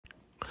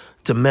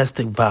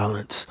Domestic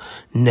violence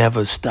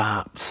never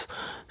stops.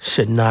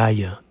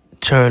 Shania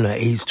Turner,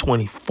 age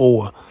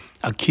 24,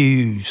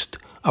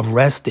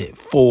 arrested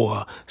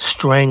for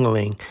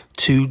strangling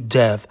to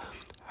death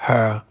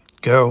her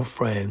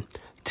girlfriend,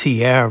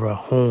 Tierra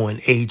Horn,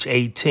 age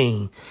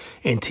 18.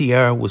 And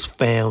Tierra was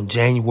found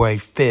January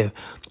 5th,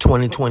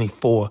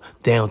 2024,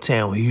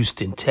 downtown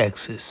Houston,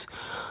 Texas.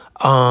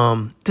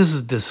 This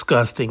is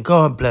disgusting.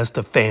 God bless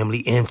the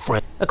family and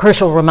friends. A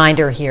crucial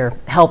reminder here,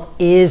 help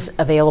is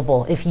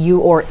available if you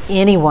or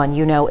anyone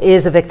you know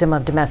is a victim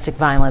of domestic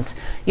violence.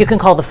 You can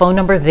call the phone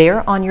number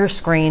there on your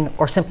screen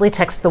or simply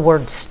text the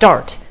word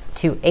START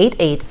to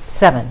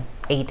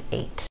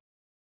 88788.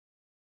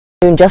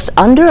 Just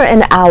under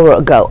an hour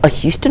ago, a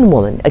Houston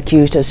woman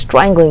accused of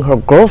strangling her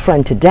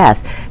girlfriend to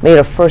death made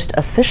her first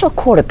official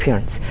court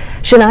appearance.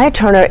 Shania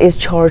Turner is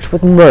charged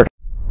with murder.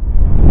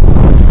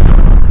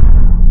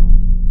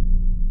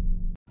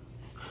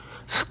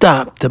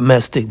 Stop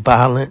domestic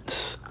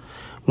violence.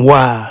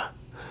 Why?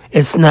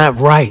 It's not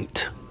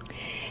right.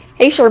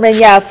 Hey, Sherman.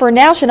 Yeah, for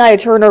now, Shania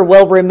Turner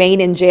will remain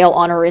in jail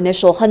on her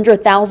initial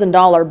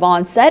 $100,000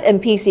 bond set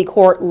in PC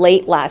court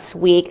late last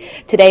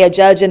week. Today, a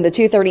judge in the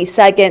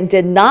 232nd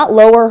did not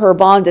lower her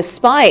bond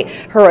despite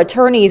her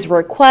attorney's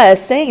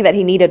request, saying that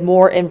he needed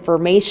more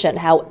information.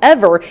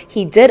 However,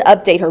 he did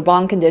update her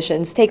bond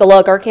conditions. Take a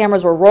look. Our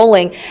cameras were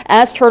rolling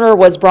as Turner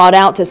was brought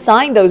out to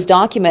sign those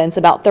documents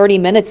about 30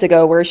 minutes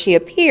ago, where she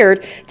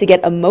appeared to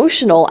get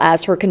emotional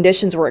as her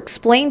conditions were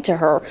explained to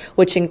her,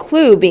 which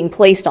include being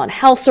placed on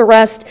house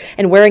arrest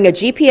and wearing a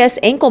GPS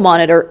ankle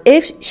monitor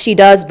if she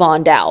does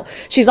bond out.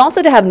 She's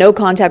also to have no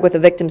contact with the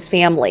victim's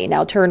family.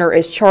 Now, Turner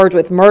is charged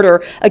with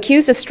murder,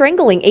 accused of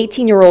strangling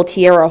 18-year-old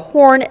Tierra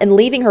Horn and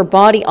leaving her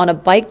body on a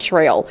bike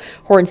trail.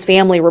 Horn's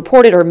family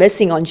reported her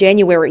missing on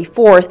January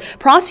 4th.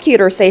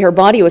 Prosecutors say her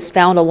body was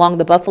found along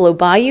the Buffalo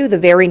Bayou the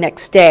very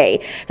next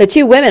day. The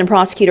two women,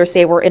 prosecutors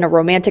say, were in a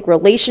romantic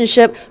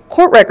relationship.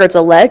 Court records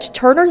allege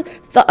Turner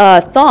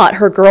thought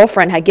her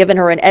girlfriend had given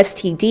her an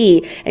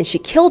STD and she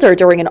killed her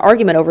during an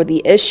argument over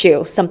the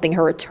issue, something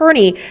her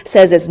attorney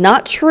says is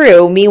not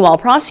true. Meanwhile,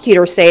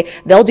 prosecutors say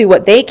they'll do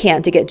what they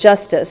can to get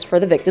justice for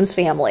the victim's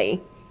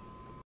family.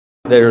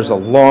 There's a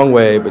long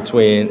way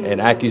between an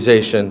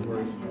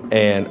accusation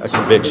and a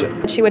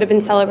conviction. She would have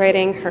been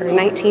celebrating her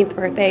 19th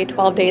birthday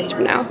 12 days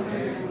from now.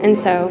 And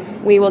so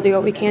we will do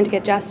what we can to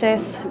get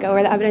justice, go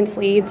where the evidence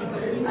leads,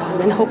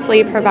 and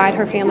hopefully provide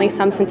her family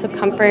some sense of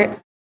comfort.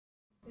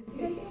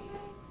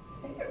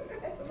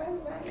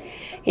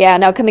 Yeah,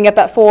 now coming up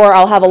at 4,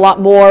 I'll have a lot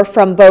more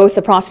from both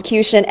the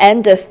prosecution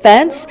and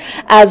defense,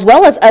 as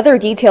well as other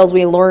details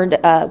we learned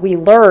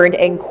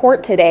in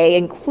court today,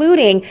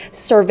 including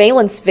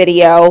surveillance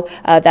video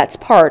that's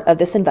part of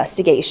this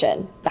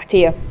investigation. Back to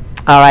you.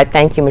 All right,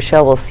 thank you,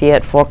 Michelle. We'll see you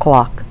at 4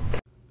 o'clock.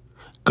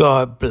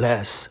 God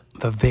bless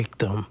the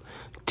victim,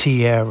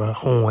 Tierra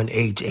Horn,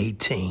 age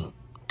 18.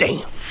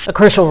 Damn. A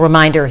crucial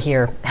reminder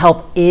here,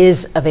 help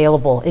is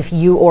available if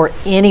you or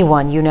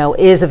anyone you know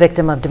is a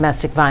victim of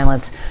domestic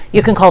violence.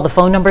 You can call the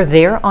phone number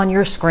there on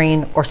your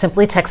screen or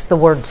simply text the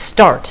word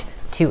START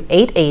to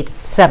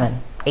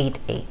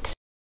 88788.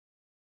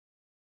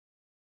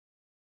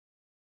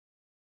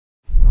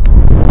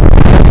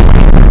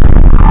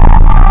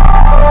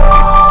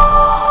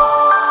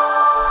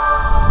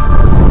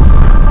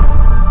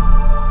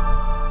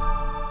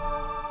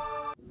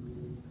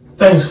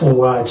 Thanks for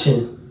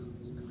watching.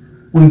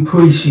 We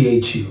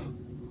appreciate you.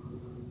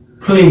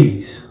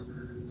 Please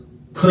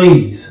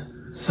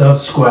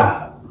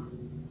subscribe.